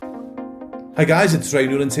Hi guys, it's Ray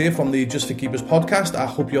Newland here from the Just for Keepers podcast. I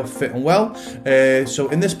hope you're fit and well. So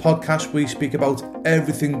in this podcast we speak about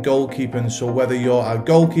everything goalkeeping. So whether you're a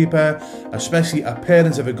goalkeeper, especially a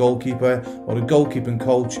parent of a goalkeeper or a goalkeeping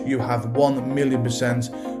coach, you have 1,000,000%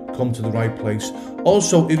 come to the right place.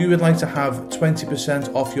 Also, if you would like to have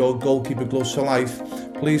 20% off your goalkeeper gloves for life,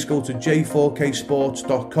 please go to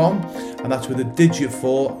j4ksports.com, and that's with a digit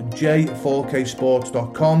 4,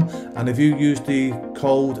 j4ksports.com, and if you use the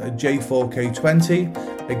code J4K20,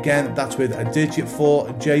 again that's with a digit 4,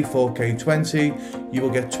 J4K20, you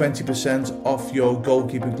will get 20% off your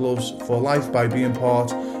goalkeeper gloves for life by being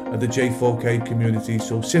part of the J4K community.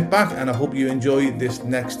 So sit back and I hope you enjoy this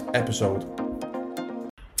next episode.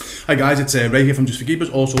 Hi guys, it's Ray here from Just for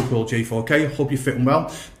Keepers, also called J4K. Hope you're fit and well.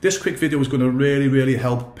 This quick video is going to really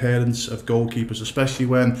help parents of goalkeepers, especially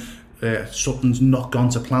when something's not gone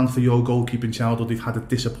to plan for your goalkeeping child, or they've had a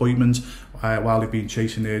disappointment while they've been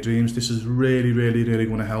chasing their dreams. This is really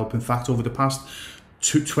going to help. In fact, over the past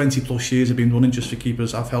 20 plus years I've been running Just for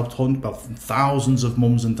Keepers, I've helped thousands of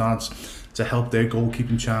mums and dads to help their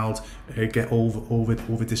goalkeeping child get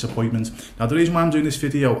over disappointment. Now, the reason why I'm doing this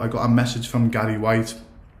video, I got a message from Gary White.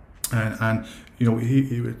 And you know,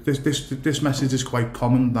 this message is quite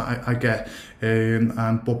common that I get,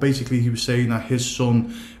 but basically he was saying that his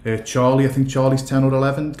son Charlie, I think Charlie's 10 or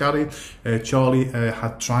 11, Gary, Charlie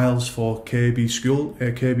had trials for Kirby school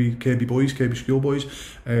boys,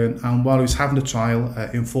 and while he was having the trial,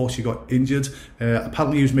 unfortunately got injured.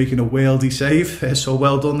 Apparently he was making a worldy save, so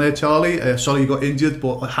well done there, Charlie. Sorry you got injured,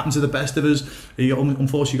 but it happens to the best of us. He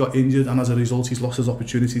unfortunately got injured, and as a result he's lost his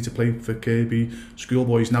opportunity to play for Kirby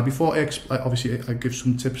schoolboys. Now, before I give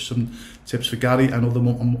some tips for Gary and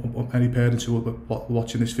any parents who are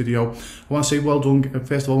watching this video, I want to say well done.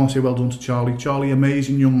 First of all, I want to say well done to Charlie. Charlie,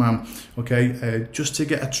 amazing young man. Okay, just to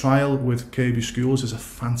get a trial with Kirby schools is a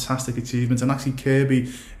fantastic achievement, and actually Kirby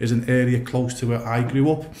is an area close to where I grew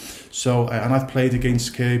up. So, and I've played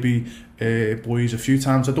against Kirby boys a few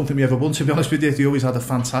times. I don't think we ever won, to be honest with you. They always had a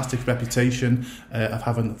fantastic reputation of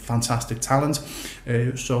having fantastic talent.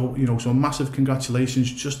 So, you know, so massive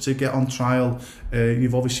congratulations just to get on trial.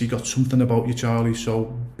 You've obviously got something about you, Charlie.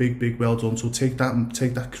 So big well done. So take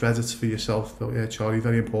that credit for yourself, Charlie.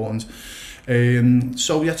 Very important.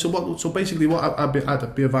 So basically what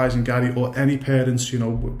I'd be advising Gary or any parents, you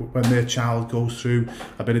know, when their child goes through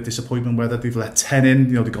a bit of disappointment, whether they've let 10 in,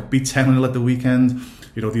 you know, they got beat 10 at the weekend,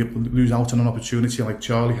 you know, they lose out on an opportunity like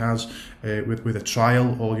Charlie has with a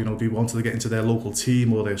trial, or, you know, they wanted to get into their local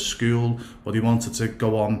team or their school, or they wanted to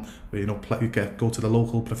go on, you know, go to the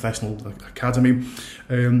local professional academy.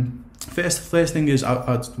 First thing is,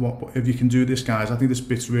 if you can do this, guys, I think this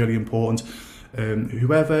bit's really important.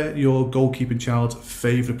 Whoever your goalkeeping child's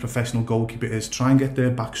favourite professional goalkeeper is, try and get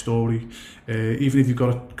their backstory, even if you've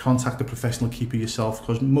got to contact a professional keeper yourself,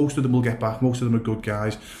 because most of them will get back. Most of them are good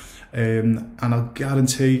guys. And I'll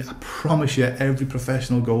guarantee, I promise you, every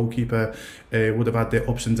professional goalkeeper would have had their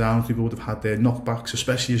ups and downs. They would have had their knockbacks,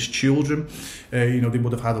 especially as children. You know, they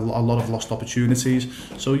would have had a lot of lost opportunities.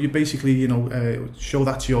 So you basically, you know, show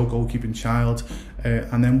that to your goalkeeping child,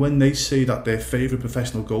 and then when they see that their favourite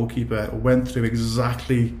professional goalkeeper went through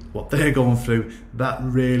exactly what they're going through, that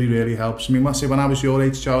really helps. I mean, when I was your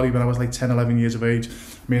age, Charlie, when I was like 10, 11 years of age, I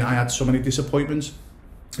mean, I had so many disappointments.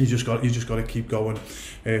 You just got to keep going.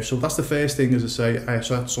 So that's the first thing, as I say.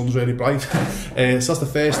 So that sun's really bright. So that's the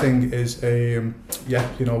first thing is, you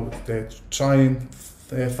know, try and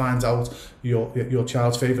find out your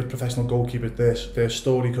child's favourite professional goalkeeper, their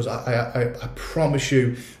story, because I promise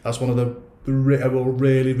you that's one of the it will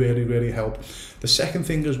really help. The second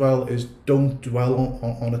thing as well is, don't dwell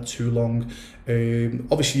on it too long.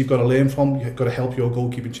 Obviously you've got to learn from, you've got to help your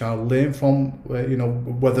goalkeeping child learn from, you know,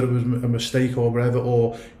 whether it was a mistake or whatever,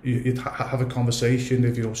 or you'd have a conversation.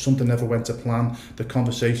 If, you know, something never went to plan, the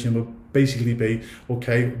conversation would basically be,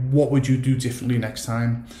 okay, what would you do differently next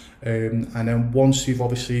time? And then once you've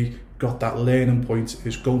obviously got that learning point,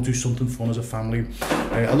 is go and do something fun as a family.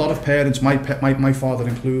 A lot of parents, my father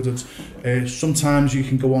included, sometimes you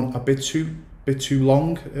can go on a bit too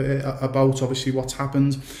long about obviously what's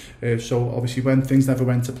happened. So obviously when things never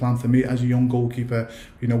went to plan for me as a young goalkeeper,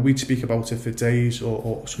 you know, we'd speak about it for days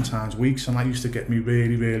or sometimes weeks, and that used to get me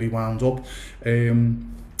really wound up.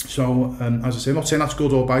 So, as I say, I'm not saying that's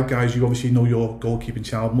good or bad, guys. You obviously know your goalkeeping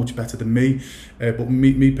child much better than me. But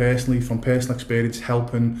me personally, from personal experience,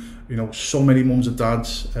 helping so many mums and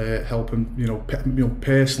dads helping,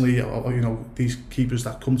 personally, these keepers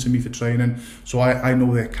that come to me for training. So I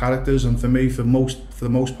know their characters, and for me, for the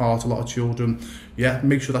most part, a lot of children,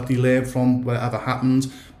 make sure that they learn from whatever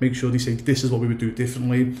happened. Make sure they say, this is what we would do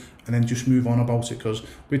differently, and then just move on about it. Because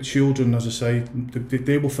with children, as I say,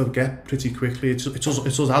 they will forget pretty quickly. It's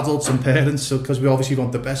us adults and parents, because we obviously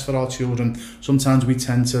want the best for our children. Sometimes we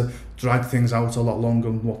tend to drag things out a lot longer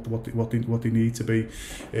than what they need to be,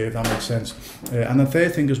 if that makes sense. And the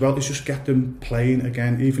third thing as well is just get them playing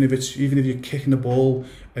again, even if you're kicking the ball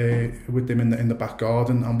with them in the back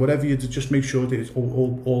garden, and whatever you do, just make sure that it's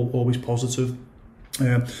always positive.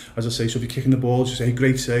 As I say, so if you're kicking the ball, just say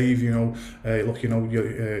great save,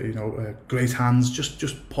 great hands,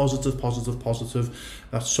 just positive.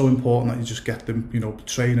 That's so important that you just get them,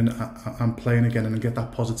 training and playing again, and get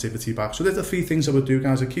that positivity back. So there's the 3 things I would do,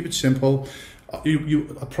 guys. I keep it simple. I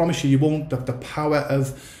promise you won't. The power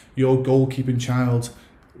of your goalkeeping child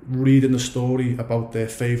reading the story about their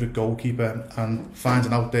favourite goalkeeper and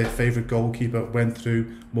finding out their favourite goalkeeper went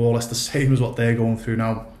through more or less the same as what they're going through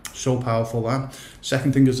now. So powerful, that.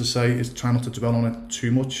 Second thing, as I say, is try not to dwell on it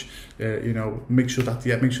too much. Make sure that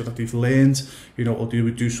they've learned, or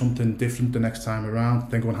do something different the next time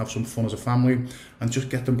around. Then go and have some fun as a family, and just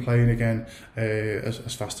get them playing again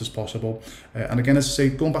as fast as possible. And again, as I say,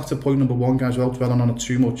 going back to point number 1, guys, without dwelling on it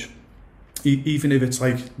too much. Even if it's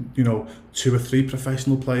like 2 or 3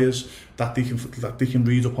 professional players that they can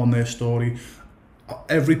read up on their story.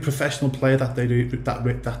 Every professional player that they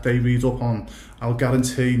read up on, I'll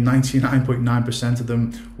guarantee 99.9% of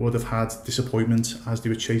them would have had disappointment as they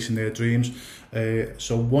were chasing their dreams.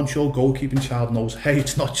 So once your goalkeeping child knows, hey,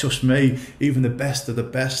 it's not just me, even the best of the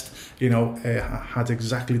best, had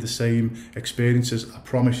exactly the same experiences, I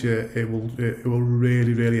promise you, it will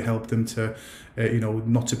really, really help them to,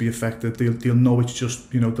 not to be affected. They'll know it's just,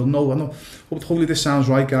 they'll know. I know. Hopefully this sounds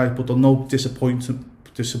right, guys, but they'll know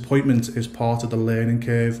disappointment is part of the learning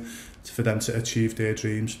curve for them to achieve their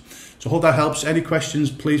dreams. So I hope that helps. Any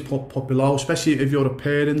questions, please put below, especially if you're a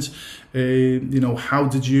parent. How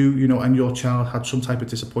did you, and your child had some type of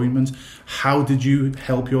disappointment, how did you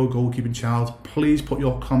help your goalkeeping child? Please put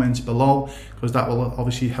your comments below, because that will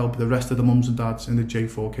obviously help the rest of the mums and dads in the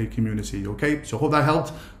J4K community. Okay, so hope that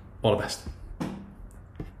helped. All the best.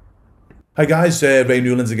 Hi guys, Ray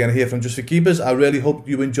Newlands again here from Just for Keepers. I really hope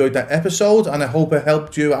you enjoyed that episode, and I hope it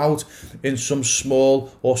helped you out in some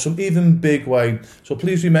small or some even big way. So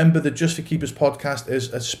please remember that Just for Keepers podcast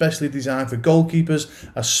is especially designed for goalkeepers,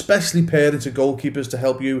 especially parents of goalkeepers, to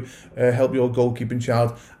help you help your goalkeeping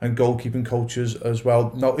child and goalkeeping coaches as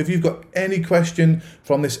well. Now, if you've got any question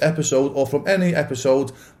from this episode or from any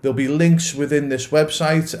episode, there'll be links within this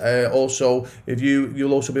website. Also,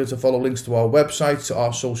 you'll also be able to follow links to our website, to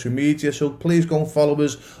our social media. So please go and follow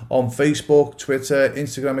us on Facebook, Twitter,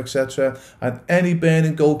 Instagram, etc. And any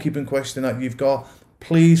burning goalkeeping question that you've got,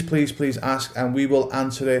 please ask, and we will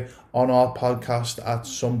answer it on our podcast at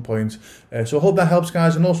some point. So I hope that helps,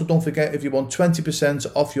 guys. And also don't forget, if you want 20%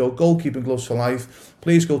 off your goalkeeping gloves for life,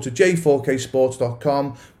 please go to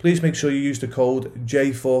j4ksports.com. Please make sure you use the code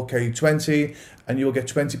J4K20, and you'll get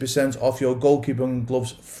 20% off your goalkeeping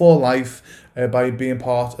gloves for life by being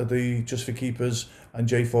part of the Just for Keepers and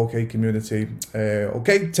J4K community.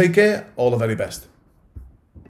 Okay, take care. All the very best.